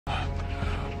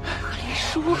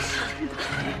说，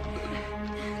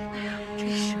真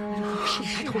是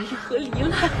他同意和离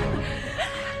了。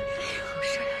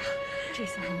是啊，这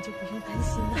下我们就不用担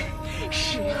心了。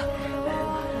是啊，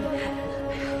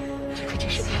这可真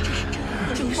是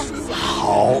真的说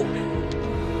好。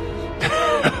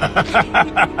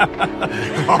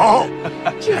好。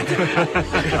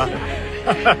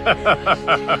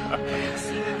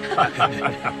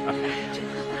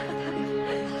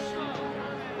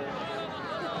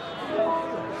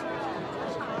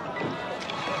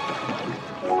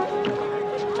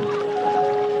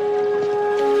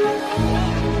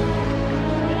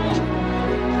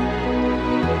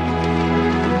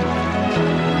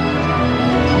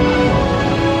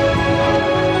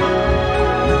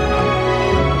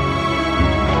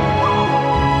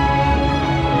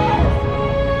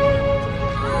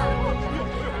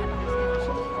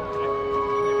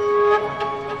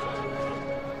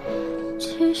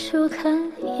举手看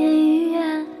烟雨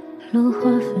远，落花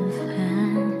纷繁。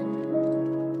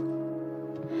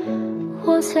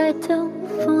我在等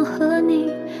风和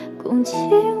你共情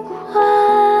欢。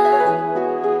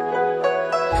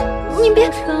你别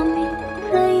唱迷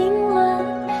人淫乱，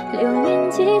流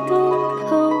年几度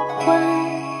偷换。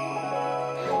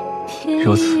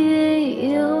如此，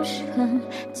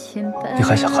你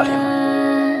还想和离吗？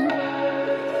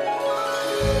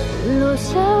落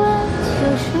下晚秋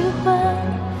时欢，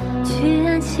居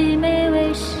然凄美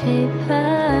为谁伴？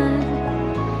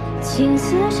情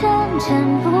丝缠缠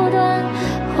不断，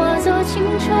化作青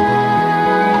春。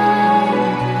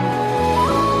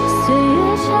岁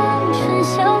月长春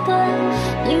宵短，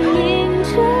盈盈只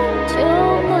酒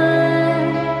暖。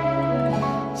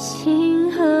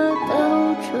星河斗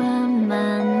转漫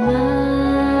漫。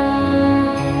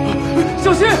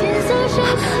小心！心似水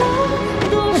潮，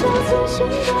多少次心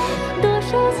动，多少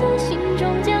次心中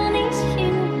将你轻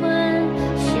唤。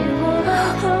许我白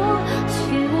头，许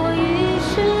我与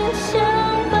世相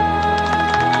伴。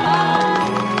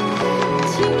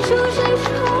情书谁传，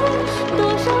多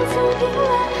少次凭栏，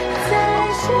再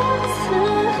相思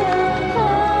恨。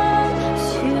许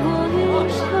我余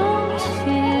生，许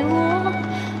我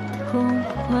同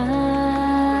欢。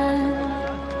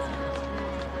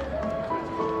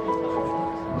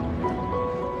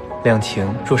两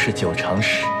情若是久长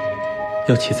时，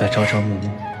又岂在朝朝暮暮？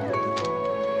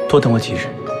多等我几日，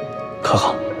可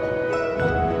好？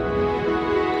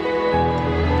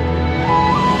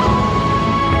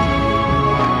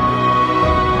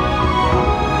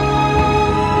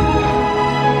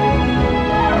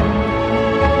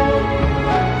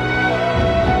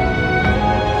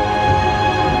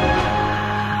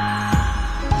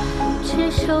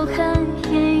执手看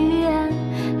烟雨远，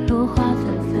落花纷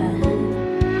繁。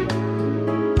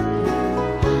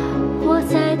我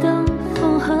在等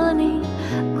风和你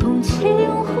共情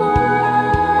欢。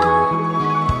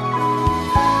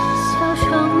小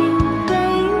窗明月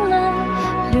映栏，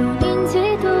流年几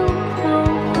度偷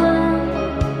换。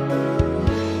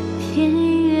片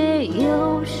月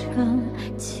有声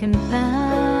牵绊。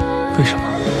为什么？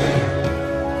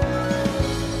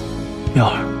妙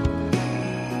儿，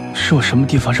是我什么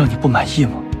地方让你不满意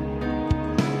吗？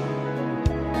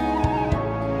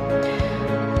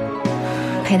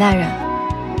裴大人，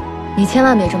你千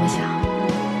万别这么想。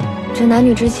这男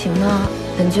女之情呢，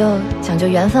本就讲究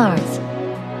缘分二字。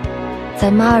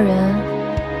咱们二人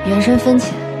缘深分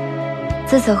浅，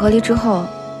自此和离之后，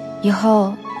以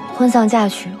后婚丧嫁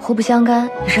娶互不相干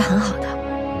也是很好的。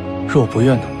若我不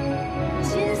愿呢？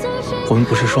我们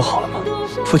不是说好了吗？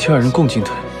夫妻二人共进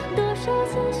退。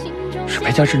是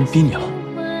裴家之人逼你了，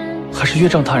还是约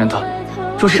仗他人的？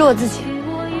若是我自己。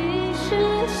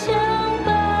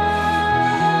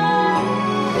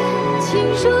情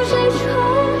书谁传，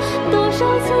多少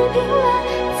次凭栏，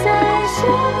再相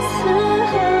思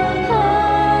恨。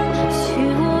许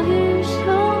我余生，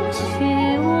许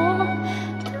我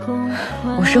同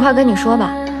欢。我实话跟你说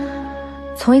吧，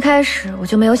从一开始我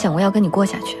就没有想过要跟你过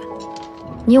下去。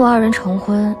你我二人成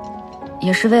婚，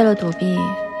也是为了躲避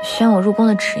宣我入宫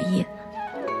的旨意。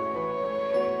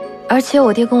而且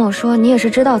我爹跟我说，你也是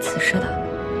知道此事的。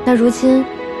那如今，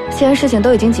既然事情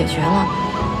都已经解决了，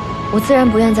我自然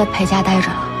不愿在裴家待着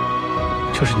了。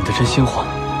这是你的真心话。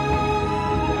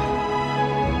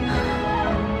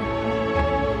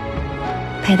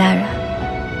裴大人，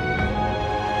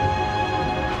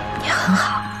你很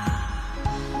好，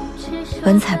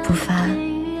文采不凡，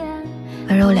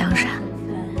温柔良善。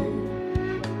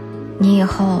你以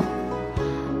后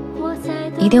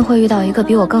一定会遇到一个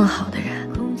比我更好的人。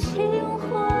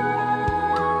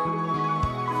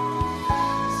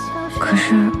可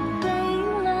是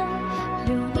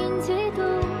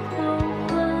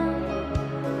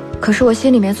可是我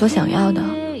心里面所想要的，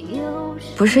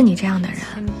不是你这样的人。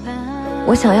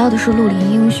我想要的是绿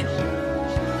林英雄，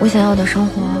我想要的生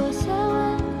活，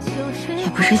也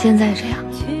不是现在这样。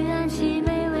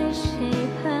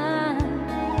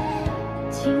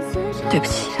对不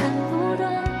起，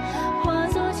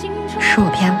是我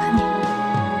骗了你。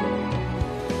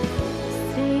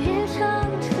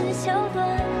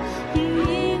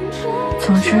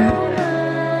总之，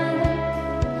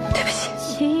对不起。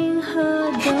情河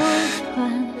流转，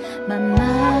慢慢。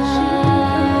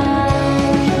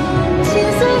情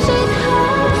似水潭，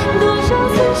多少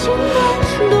次心乱，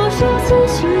多少次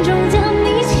心中将你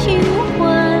轻唤。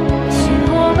许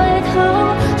我白头，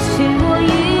许我一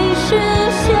世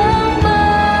相伴。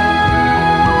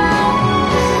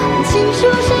情树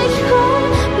谁传，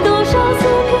多少次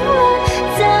平乱，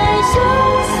在相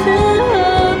思河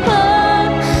畔。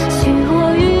许我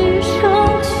余生，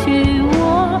许我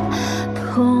同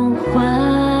欢。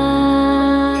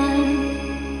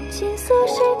情似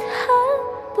水潭，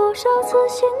多少次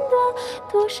心断，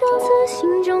多少次心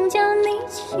中将你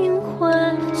轻唤。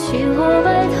许我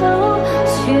白头，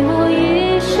许我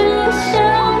一世相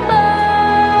伴。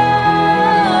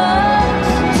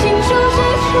情树谁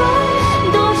传，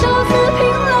多少次平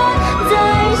乱，在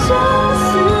相思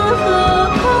河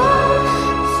畔。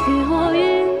许我余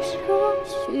生，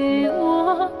许我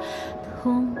同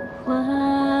欢。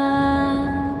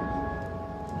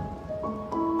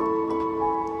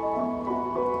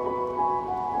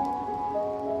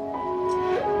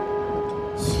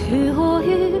许我余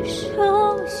生，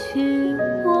许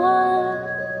我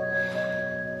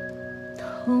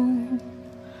同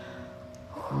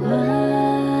欢。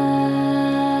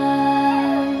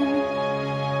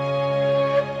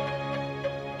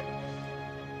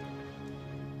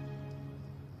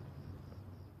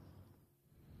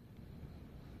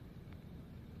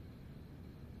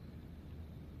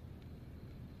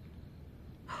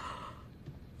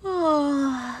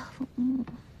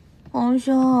皇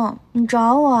兄，你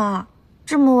找我啊？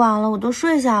这么晚了，我都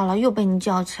睡下了，又被你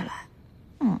叫起来。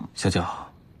小九，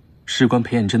事关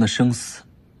裴艳珍的生死，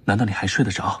难道你还睡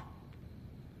得着？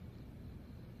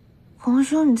皇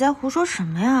兄，你在胡说什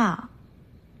么呀？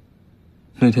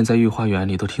那天在御花园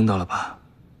你都听到了吧？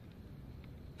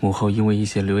母后因为一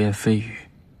些流言蜚语，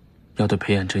要对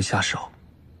裴艳珍下手。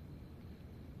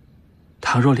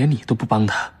倘若连你都不帮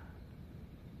她，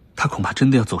她恐怕真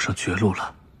的要走上绝路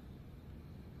了。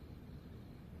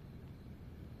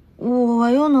我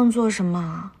又能做什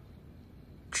么？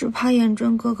只怕艳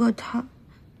珍哥哥他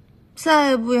再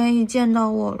也不愿意见到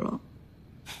我了。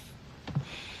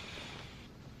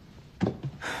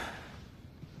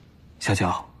小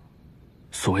九，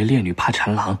所谓烈女怕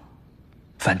缠郎，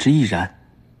反之亦然。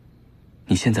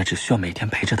你现在只需要每天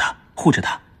陪着她，护着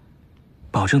她，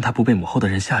保证她不被母后的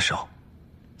人下手。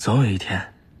总有一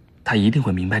天，她一定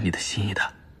会明白你的心意的。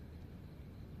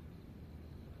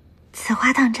此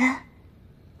话当真？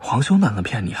皇兄哪能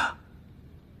骗你啊？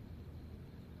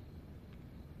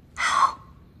好。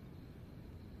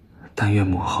但愿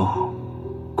母后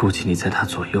顾及你在她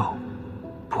左右，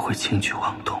不会轻举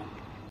妄动。